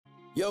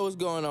Yo, what's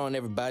going on,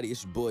 everybody?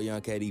 It's your boy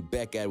Young KD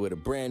back at it with a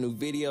brand new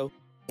video.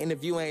 And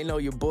if you ain't know,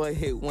 your boy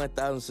hit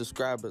 1,000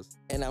 subscribers.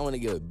 And I want to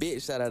give a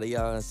big shout out to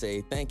y'all and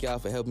say thank y'all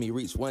for helping me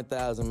reach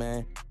 1,000,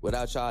 man.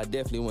 Without y'all, I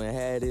definitely wouldn't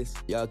have this.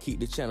 Y'all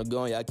keep the channel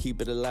going. Y'all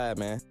keep it alive,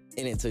 man.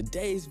 And in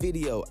today's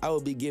video, I will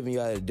be giving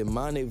y'all a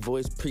demonic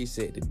voice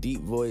preset, the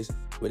deep voice,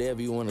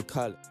 whatever you want to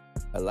call it.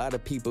 A lot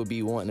of people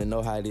be wanting to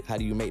know how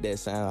do you make that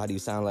sound, how do you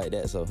sound like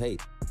that. So, hey,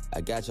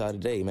 I got y'all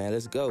today, man.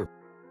 Let's go.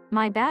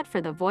 My bad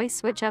for the voice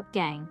switch up,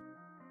 gang.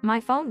 My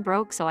phone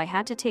broke, so I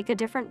had to take a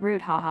different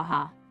route,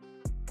 hahaha.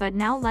 But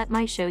now let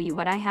me show you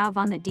what I have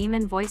on the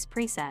demon voice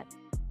preset.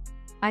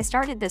 I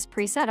started this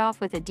preset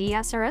off with a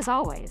de-esser as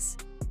always.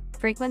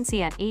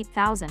 Frequency at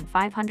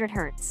 8,500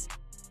 Hz.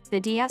 The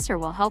de-esser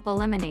will help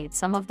eliminate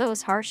some of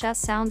those harsh S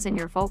sounds in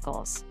your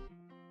vocals.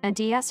 A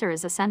de-esser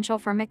is essential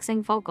for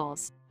mixing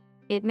vocals.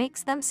 It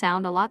makes them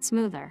sound a lot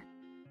smoother.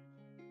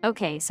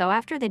 Okay, so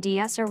after the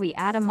de-esser we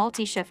add a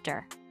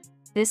multi-shifter.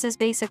 This is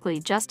basically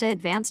just an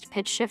advanced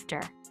pitch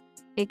shifter.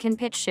 It can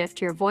pitch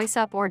shift your voice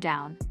up or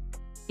down.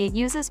 It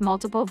uses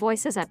multiple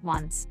voices at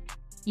once.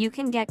 You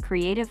can get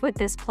creative with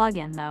this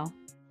plugin though.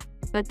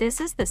 But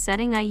this is the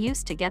setting I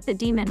used to get the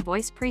demon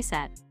voice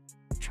preset.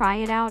 Try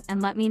it out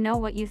and let me know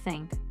what you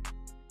think.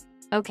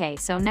 Okay,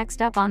 so next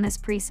up on this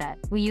preset,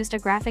 we used a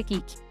graphic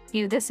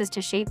EQ. This is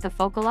to shape the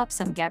vocal up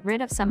some, get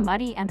rid of some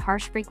muddy and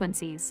harsh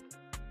frequencies.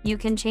 You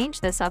can change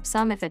this up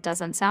some if it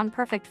doesn't sound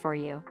perfect for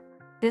you.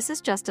 This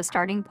is just a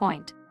starting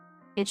point.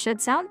 It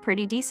should sound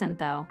pretty decent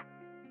though.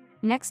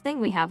 Next thing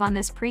we have on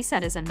this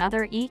preset is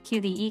another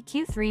EQ, the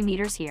EQ 3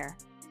 meters here.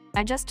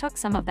 I just took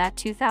some of that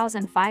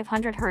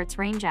 2,500 Hz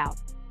range out.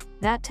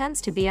 That tends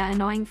to be an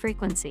annoying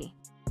frequency.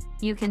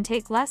 You can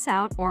take less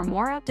out or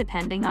more out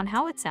depending on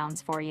how it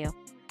sounds for you.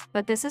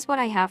 But this is what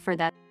I have for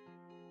that.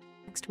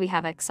 Next we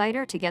have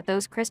exciter to get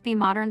those crispy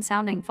modern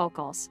sounding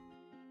vocals.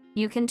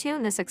 You can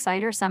tune this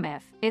exciter some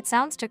if it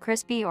sounds too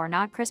crispy or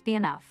not crispy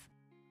enough.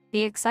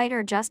 The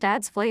exciter just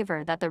adds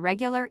flavor that the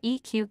regular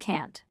EQ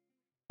can't.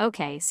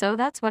 Okay, so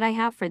that's what I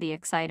have for the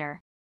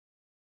exciter.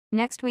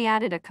 Next we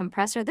added a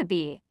compressor, the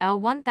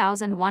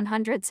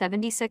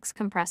BL1176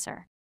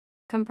 compressor.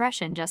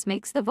 Compression just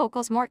makes the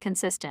vocals more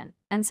consistent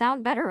and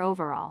sound better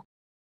overall.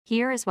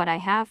 Here is what I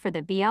have for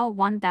the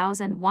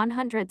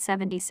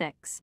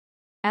BL1176.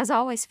 As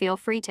always, feel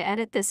free to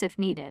edit this if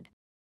needed.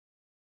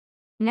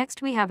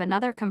 Next we have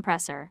another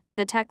compressor,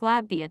 the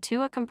Bandlab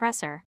BA2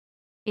 compressor.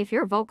 If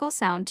your vocals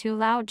sound too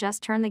loud,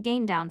 just turn the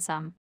gain down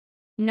some.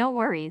 No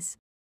worries.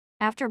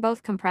 After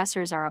both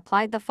compressors are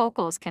applied, the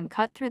vocals can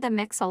cut through the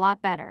mix a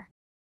lot better.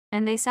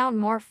 And they sound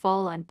more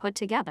full and put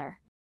together.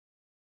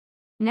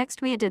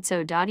 Next we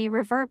added roddy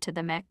reverb to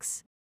the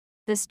mix.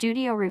 The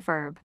studio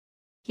reverb.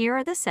 Here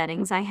are the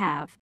settings I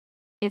have.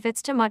 If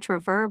it's too much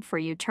reverb for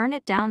you, turn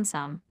it down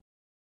some.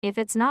 If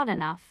it's not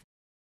enough,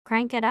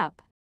 crank it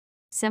up.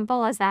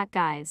 Simple as that,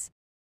 guys.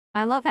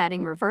 I love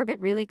adding reverb, it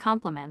really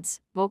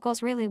complements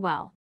vocals really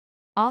well.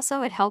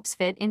 Also, it helps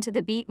fit into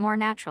the beat more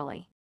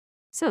naturally.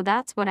 So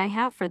that's what I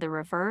have for the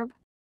reverb.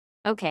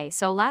 Okay,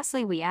 so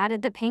lastly we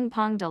added the ping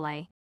pong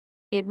delay.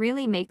 It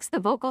really makes the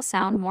vocal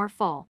sound more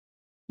full.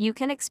 You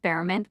can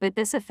experiment with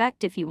this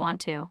effect if you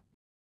want to.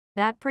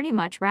 That pretty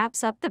much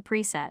wraps up the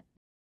preset.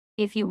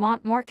 If you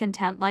want more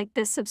content like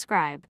this,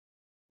 subscribe.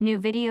 New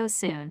videos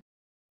soon.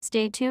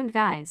 Stay tuned,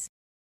 guys.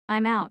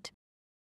 I'm out.